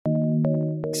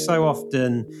So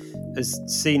often as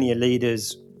senior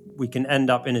leaders, we can end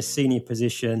up in a senior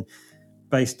position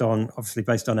based on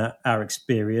our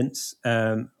experience.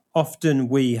 Often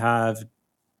we have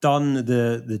done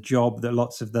the job that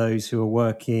lots of those who are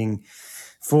working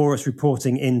for us,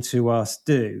 reporting into us,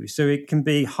 do. So it can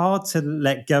be hard to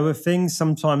let go of things.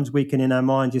 Sometimes we can, in our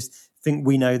mind, just think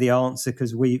we know the answer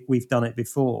because we've done it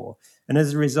before. And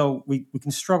as a result, we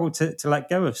can struggle to let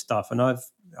go of stuff. And I've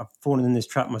fallen in this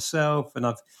trap myself, and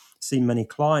I've seen many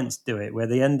clients do it, where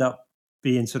they end up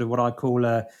being sort of what I call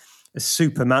a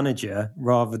super manager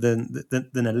rather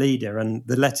than a leader, and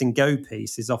the letting go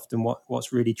piece is often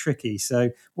what's really tricky.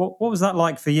 So, what was that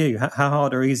like for you? How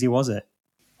hard or easy was it?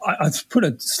 I'd put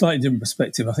a slightly different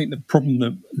perspective. I think the problem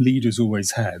that leaders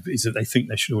always have is that they think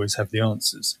they should always have the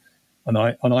answers, and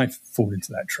I fall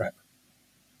into that trap.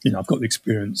 I've got the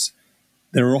experience.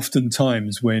 There are often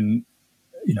times when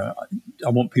I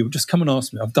want people just come and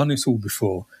ask me. I've done this all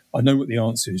before. I know what the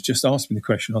answer is. Just ask me the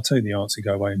question. I'll tell you the answer.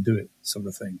 Go away and do it, sort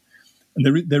of thing.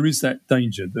 And there is that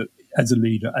danger that as a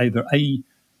leader, either A,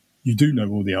 you do know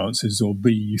all the answers, or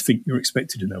B, you think you're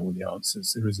expected to know all the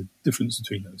answers. There is a difference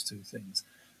between those two things.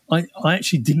 I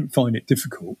actually didn't find it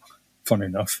difficult, funny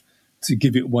enough, to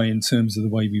give it away in terms of the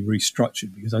way we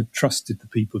restructured, because I trusted the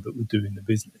people that were doing the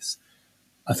business.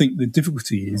 I think the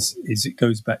difficulty is it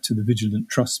goes back to the vigilant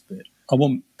trust bit. I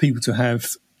want people to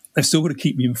have, they've still got to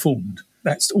keep me informed.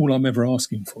 That's all I'm ever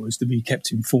asking for, is to be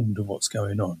kept informed of what's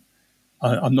going on.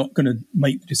 I'm not going to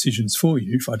make decisions for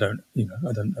you if I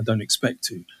don't expect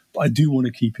to, but I do want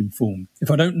to keep informed. If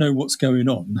I don't know what's going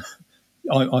on,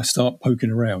 I start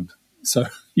poking around. So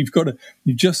you've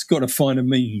just got to find a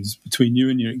means between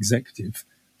you and your executive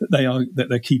that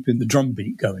they're keeping the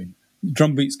drumbeat going. The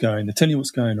drumbeat's going. They're telling you what's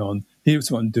going on.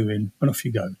 Here's what I'm doing, and off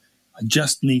you go. I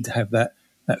just need to have that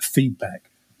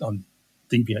feedback. I'm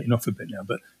deviating off a bit now,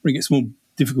 but when it gets more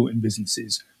difficult in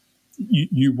businesses,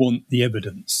 you want the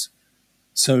evidence.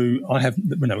 So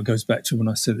it goes back to when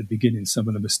I said at the beginning, some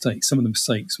of the mistakes. Some of the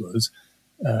mistakes was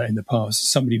in the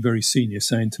past, somebody very senior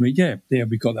saying to me, yeah,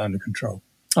 we got that under control.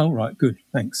 Oh, right, good,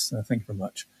 thanks. Thank you very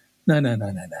much. No.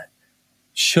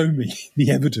 Show me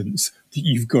the evidence that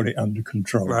you've got it under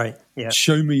control. Right, yeah.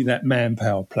 Show me that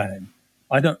manpower plan.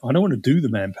 I don't want to do the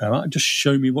manpower. Just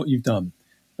show me what you've done.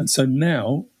 And so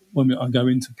now, when I go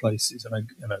into places, and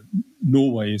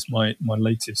Norway is my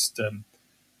latest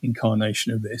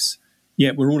incarnation of this.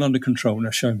 Yeah, we're all under control.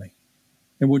 Now show me.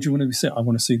 And what do you want to see? I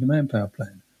want to see the manpower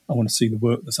plan. I want to see the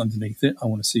work that's underneath it. I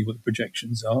want to see what the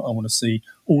projections are. I want to see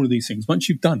all of these things. Once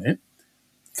you've done it,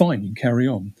 fine, you can carry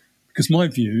on. Because my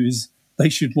view is they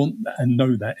should want that and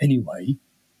know that anyway.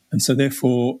 And so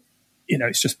therefore,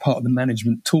 it's just part of the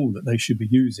management tool that they should be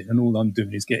using. And all I'm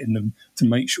doing is getting them to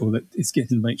make sure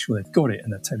they've got it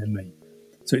and they're telling me.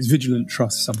 So it's vigilant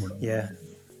trust somewhere along. Yeah,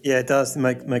 it does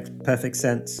make perfect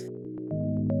sense.